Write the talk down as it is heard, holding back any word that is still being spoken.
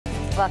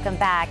Welcome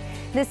back.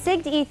 The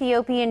SIGD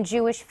Ethiopian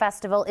Jewish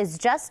Festival is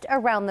just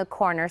around the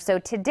corner. So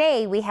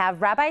today we have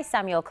Rabbi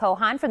Samuel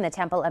Kohan from the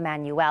Temple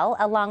Emanu-El,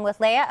 along with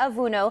Leah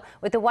Avuno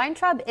with the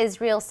Weintraub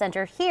Israel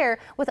Center here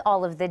with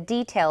all of the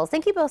details.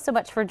 Thank you both so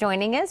much for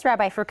joining us.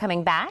 Rabbi, for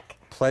coming back.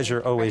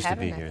 Pleasure always to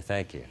be here.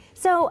 Thank you.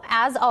 So,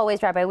 as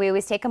always, Rabbi, we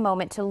always take a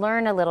moment to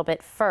learn a little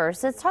bit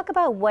first. Let's talk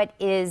about what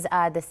is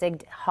the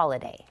SIGD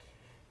holiday.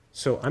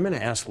 So I'm going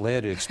to ask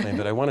Leah to explain,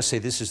 but I want to say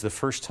this is the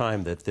first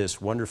time that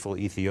this wonderful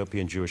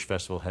Ethiopian Jewish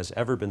festival has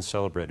ever been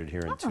celebrated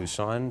here in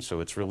Tucson. So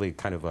it's really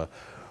kind of a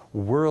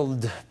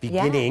world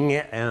beginning,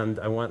 and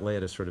I want Leah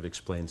to sort of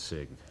explain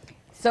SIGD.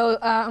 So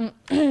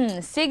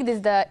SIGD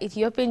is the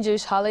Ethiopian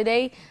Jewish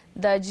holiday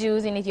the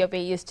Jews in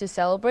Ethiopia used to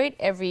celebrate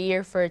every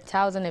year for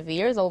thousands of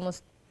years,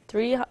 almost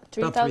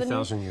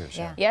 3,000 years.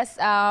 Yeah. Yes,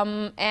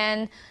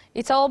 and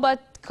it's all about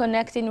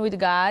connecting with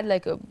God,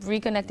 like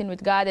reconnecting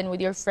with God and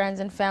with your friends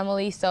and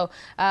family. So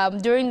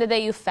during the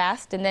day you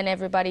fast, and then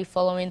everybody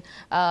following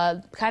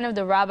kind of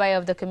the rabbi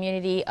of the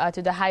community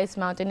to the highest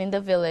mountain in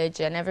the village,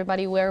 and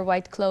everybody wear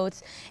white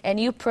clothes, and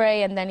you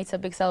pray, and then it's a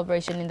big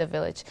celebration in the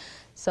village.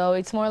 So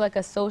it's more like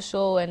a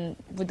social and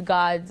with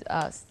God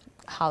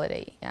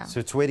holiday. Yeah. So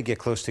it's a way to get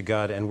close to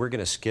God, and we're going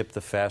to skip the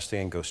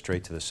fasting and go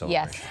straight to the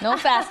celebration. Yes, no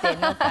fasting,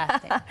 no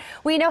fasting.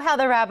 We know how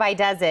the rabbi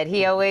does it.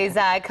 He always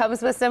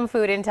comes with some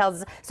food and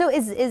tells us. So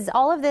is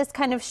all of this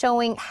kind of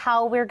showing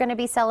how we're going to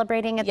be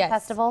celebrating at the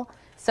festival?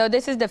 So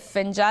this is the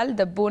finjal,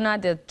 the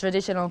buna, the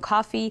traditional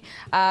coffee.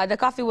 The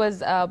coffee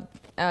was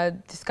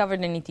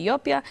discovered in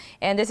Ethiopia,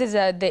 and this is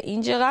the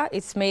injera.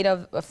 It's made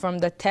from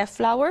the teff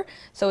flour,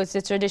 so it's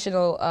the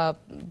traditional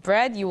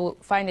bread. You will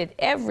find it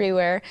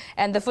everywhere,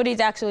 and the food is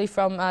actually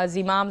from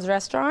Zimam's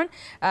restaurant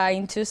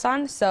in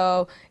Tucson.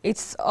 So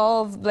it's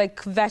all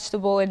like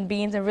vegetable and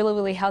beans and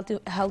really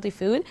healthy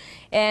food,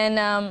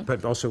 and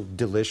but also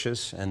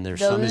delicious. And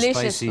there's some is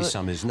spicy, food.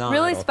 Some is not.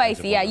 Really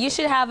spicy. Yeah, you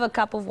should have a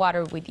cup of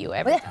water with you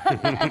every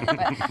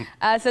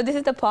time. So this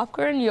is the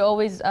popcorn. You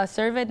always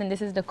serve it, and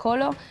this is the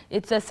kolo.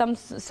 It's some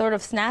sort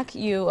of snack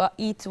you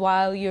eat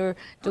while you're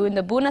doing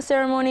the buna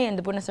ceremony, and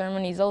the buna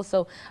ceremony is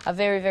also a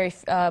very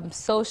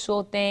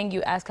social thing.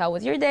 You ask, how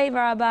was your day,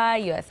 Rabbi?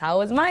 You ask, how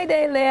was my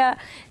day, Leah?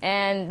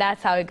 And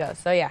that's how it goes.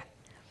 So yeah.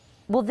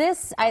 Well,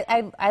 this,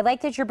 I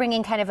like that you're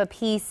bringing kind of a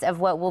piece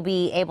of what we'll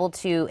be able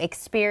to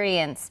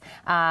experience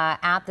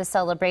at the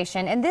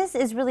celebration. And this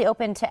is really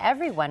open to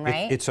everyone,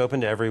 right? It's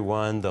open to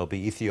everyone. There'll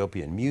be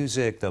Ethiopian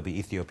music. There'll be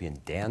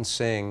Ethiopian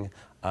dancing.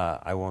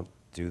 I won't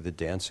do the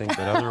dancing, but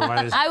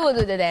otherwise... I will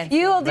do the dancing.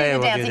 You will do the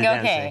dancing,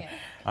 okay.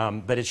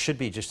 But it should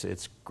be it's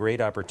a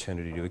great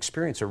opportunity to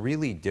experience a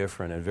really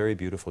different and very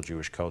beautiful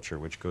Jewish culture,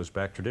 which goes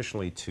back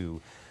traditionally to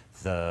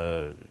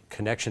the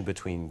connection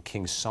between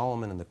King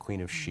Solomon and the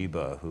Queen of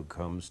Sheba, who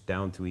comes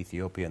down to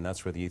Ethiopia, and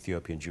that's where the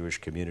Ethiopian Jewish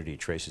community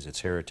traces its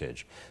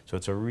heritage. So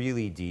it's a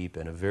really deep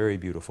and a very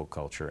beautiful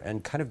culture,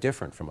 and kind of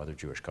different from other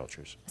Jewish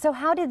cultures. So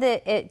how did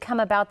it come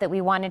about that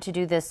we wanted to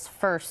do this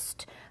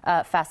first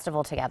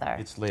festival together?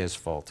 It's Leah's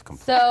fault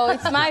completely. So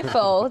it's my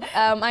fault.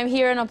 I'm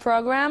here in a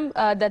program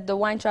that the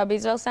Weintraub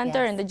Israel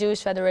Center and the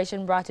Jewish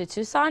Federation brought to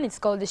Tucson. It's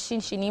called the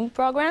Shinshinim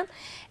program.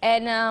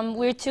 And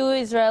we're two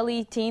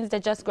Israeli teens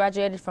that just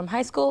graduated from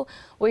high school.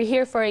 We're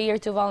here for a year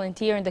to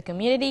volunteer in the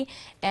community.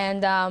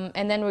 And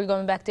then we're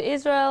going back to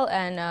Israel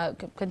and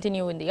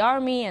continue in the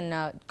army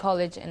and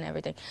college and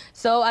everything.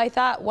 So I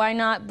thought, why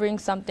not bring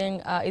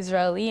something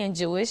Israeli and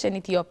Jewish and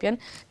Ethiopian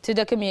to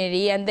the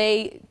community? And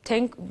they,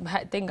 thank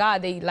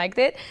God, they liked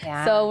it.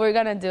 Yeah. So we're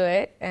gonna do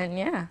it, and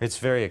yeah. It's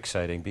very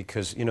exciting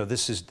because, you know,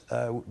 this is,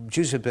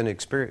 Jews have been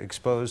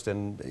exposed,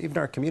 and even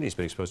our community's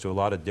been exposed to a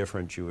lot of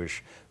different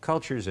Jewish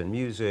cultures and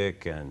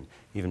music and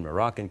even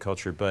Moroccan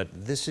culture, but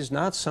this is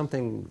not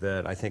something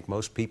that I think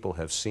most people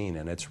have seen,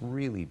 and it's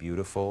really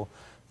beautiful.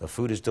 The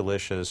food is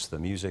delicious, the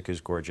music is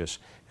gorgeous,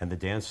 and the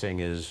dancing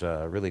is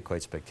really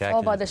quite spectacular.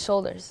 All about the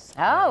shoulders.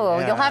 Oh,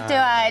 you'll have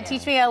to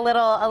teach me a little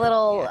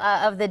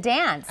of the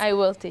dance. I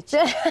will teach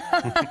you.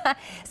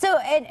 So,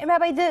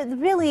 Rabbi,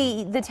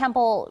 the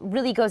temple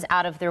really goes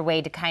out of their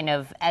way to kind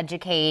of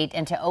educate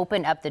and to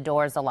open up the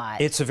doors a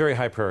lot. It's a very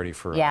high priority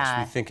for us.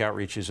 We think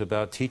outreach is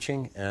about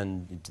teaching,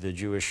 and the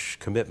Jewish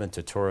commitment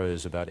to Torah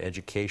is about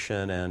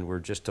education, and we're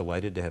just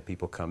delighted to have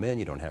people come in.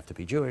 You don't have to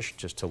be Jewish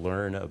just to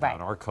learn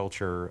about our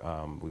culture.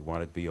 We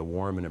want it to be a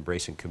warm and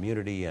embracing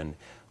community, and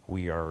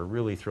we are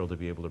really thrilled to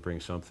be able to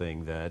bring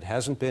something that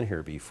hasn't been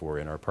here before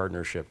in our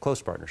partnership,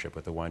 close partnership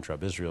with the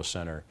Weintraub Israel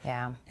Center.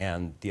 Yeah.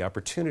 And the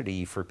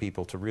opportunity for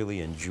people to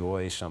really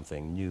enjoy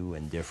something new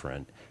and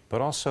different,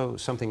 but also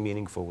something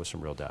meaningful with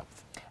some real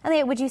depth.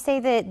 Elliot, would you say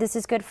that this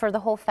is good for the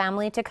whole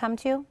family to come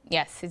to?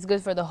 Yes, it's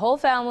good for the whole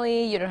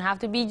family. You don't have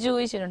to be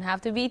Jewish, you don't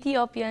have to be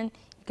Ethiopian.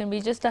 You can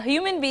be just a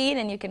human being,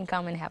 and you can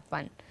come and have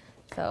fun.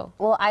 So,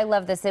 well, I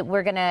love this.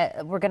 We're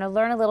gonna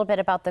learn a little bit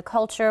about the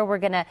culture. We're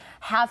gonna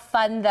have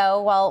fun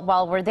though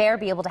while we're there.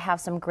 Be able to have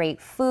some great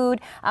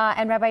food.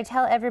 And Rabbi,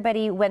 tell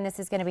everybody when this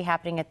is going to be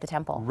happening at the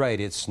temple. Right.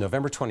 It's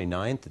November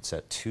 29th. It's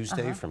at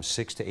Tuesday from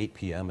 6 to 8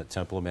 p.m. at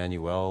Temple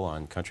Emanu-El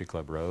on Country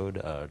Club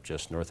Road,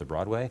 just north of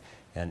Broadway.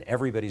 And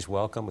everybody's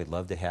welcome. We'd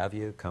love to have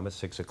you. Come at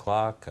 6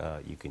 o'clock.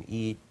 You can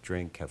eat,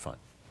 drink, have fun.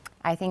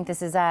 I think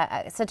this is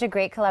such a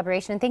great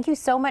collaboration. Thank you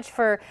so much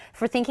for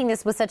thinking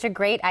this was such a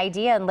great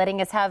idea and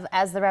letting us have,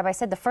 as the Rabbi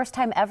said, the first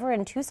time ever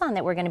in Tucson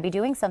that we're going to be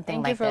doing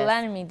something like this. Thank you for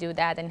letting me do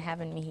that and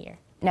having me here.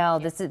 No,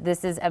 this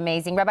is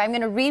amazing. Rabbi, I'm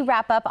going to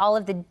re-wrap up all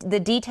of the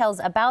details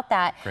about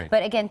that. Great.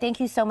 But again, thank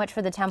you so much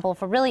for the temple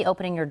for really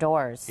opening your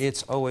doors.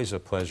 It's always a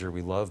pleasure.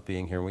 We love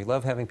being here. We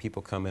love having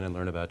people come in and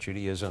learn about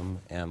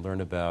Judaism and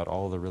learn about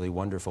all the really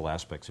wonderful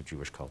aspects of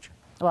Jewish culture.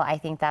 Well, I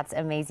think that's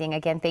amazing.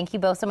 Again, thank you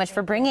both so much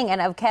for bringing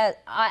and,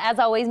 as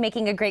always,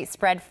 making a great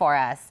spread for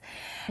us.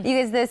 You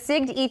guys, the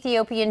SIGD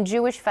Ethiopian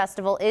Jewish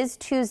Festival is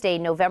Tuesday,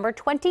 November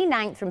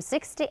 29th from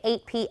 6 to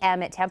 8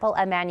 p.m. at Temple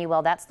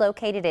Emanu-El. That's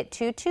located at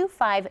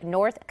 225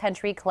 North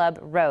Country Club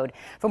Road.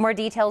 For more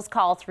details,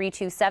 call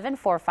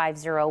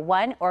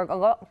 327-4501 or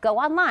go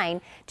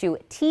online to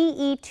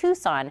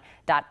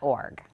tetucson.org.